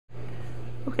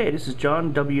Okay, this is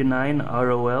John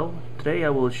W9ROL. Today I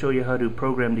will show you how to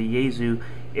program the Yaesu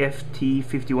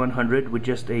FT-5100 with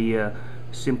just a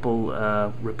simple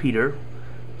repeater.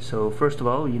 So first of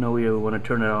all, you want to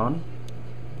turn it on,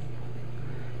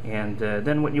 and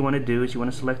then what you want to do is you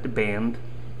want to select the band,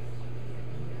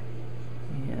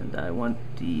 and I want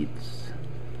the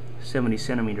 70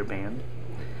 centimeter band.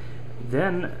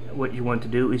 Then what you want to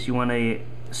do is you want to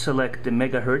select the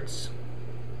megahertz.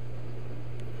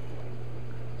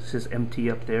 Says MT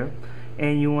up there,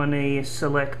 and you want to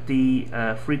select the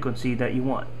frequency that you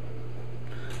want.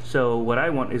 So what I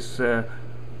want is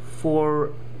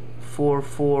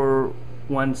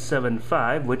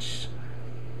 44175, which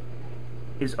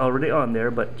is already on there,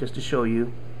 but just to show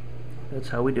you, that's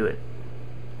how we do it.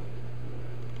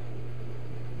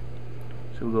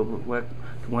 So we go back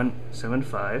to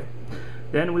 175.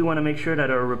 Then we want to make sure that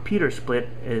our repeater split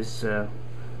is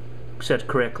set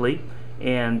correctly,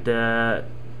 and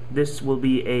this will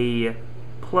be a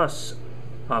plus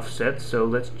offset, so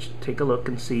let's take a look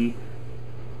and see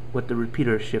what the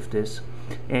repeater shift is.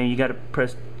 And you got to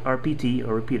press RPT,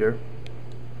 or repeater,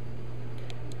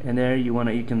 and there you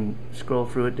can scroll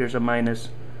through it. There's a minus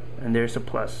and there's a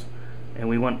plus, and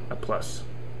we want a plus.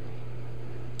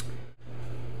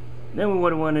 Then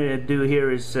what we want to do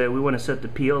here is we want to set the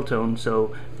PL tone,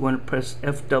 so we want to press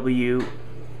FW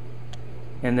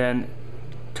and then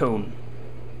tone.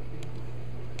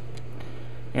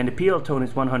 And the PL tone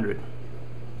is 100.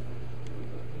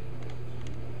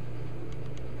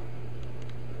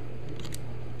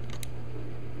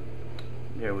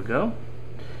 There we go.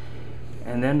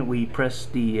 And then we press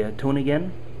the tone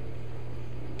again.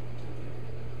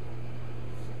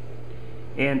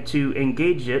 And to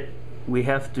engage it, we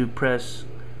have to press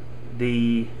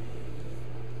the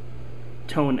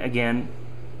tone again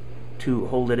to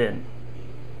hold it in.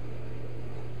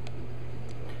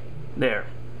 There.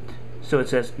 So it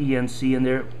says ENC in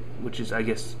there, which is, I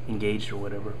guess, engaged or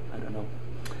whatever. I don't know.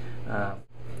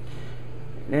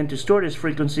 And to store this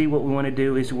frequency, what we want to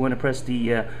do is we want to press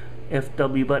the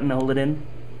FW button to hold it in.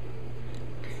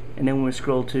 And then when we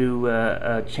scroll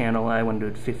to channel, I want to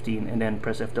do it 15, and then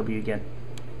press FW again.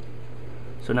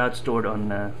 So now it's stored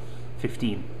on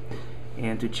 15.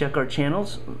 And to check our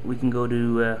channels, we can go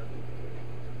to the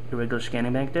regular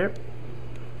scanning bank there.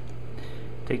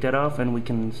 Take that off, and we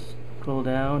can scroll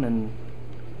down, and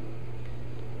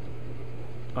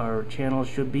our channel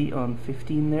should be on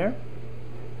 15 there.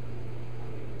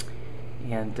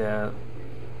 And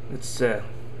let's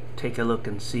take a look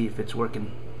and see if it's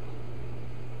working.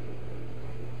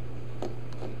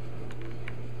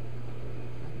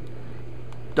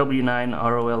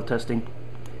 W9ROL testing.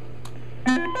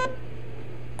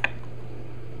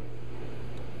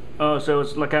 Oh, so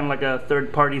it's kind of like a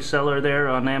third-party seller there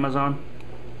on Amazon.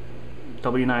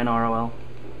 W9ROL.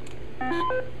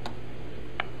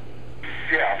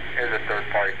 Yeah, it's a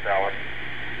third-party seller.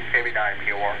 KB9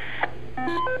 pure.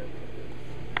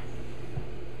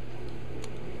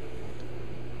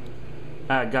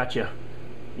 Gotcha.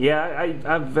 Yeah,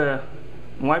 I've my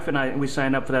wife and we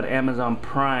signed up for that Amazon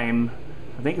Prime.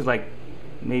 I think it's like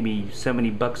maybe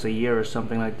 $70 a year or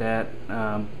something like that.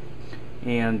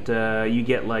 And you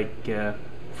get like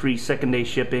free second-day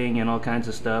shipping and all kinds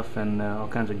of stuff, and all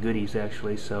kinds of goodies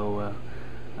actually. So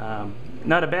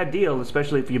not a bad deal,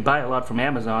 especially if you buy a lot from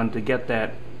Amazon, to get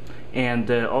that. And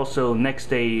also next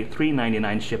day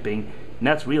 $3.99 shipping, and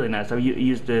that's really nice. I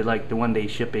used like the one-day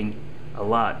shipping a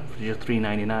lot for just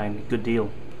 $3.99. Good deal.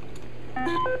 I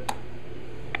used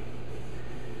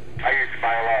to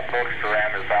buy a lot of books through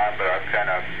Amazon, but I've kind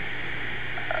of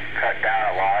cut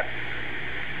down a lot.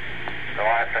 The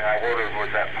last thing I ordered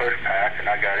was that push pack, and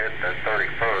I got it the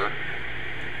 31st.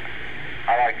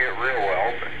 I like it real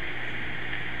well, but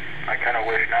I kind of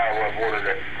wish now I would have ordered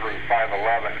it through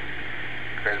 511,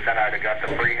 because then I'd have got the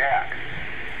free hat.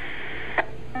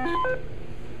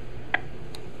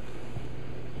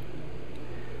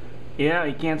 Yeah,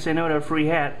 you can't say no to a free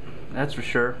hat, that's for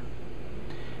sure.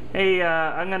 Hey,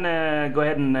 I'm gonna go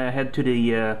ahead and head to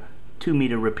the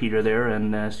 2-meter repeater there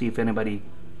and see if anybody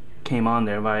came on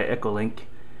there via Echolink.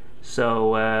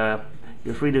 So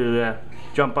you're free to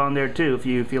jump on there too if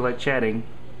you feel like chatting.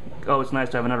 Oh, it's nice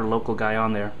to have another local guy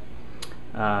on there.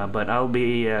 But I'll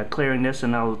be clearing this,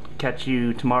 and I'll catch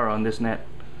you tomorrow on this net,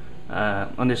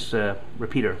 on this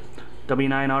repeater.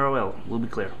 W9ROL will be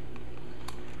clear.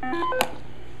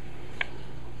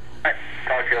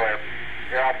 Talk to you later.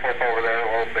 Yeah, I'll flip over there a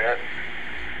little bit,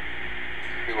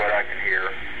 see what I can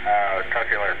hear. Talk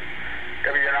to you later.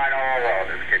 W9ROL,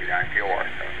 this is KB9 pure.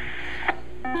 So.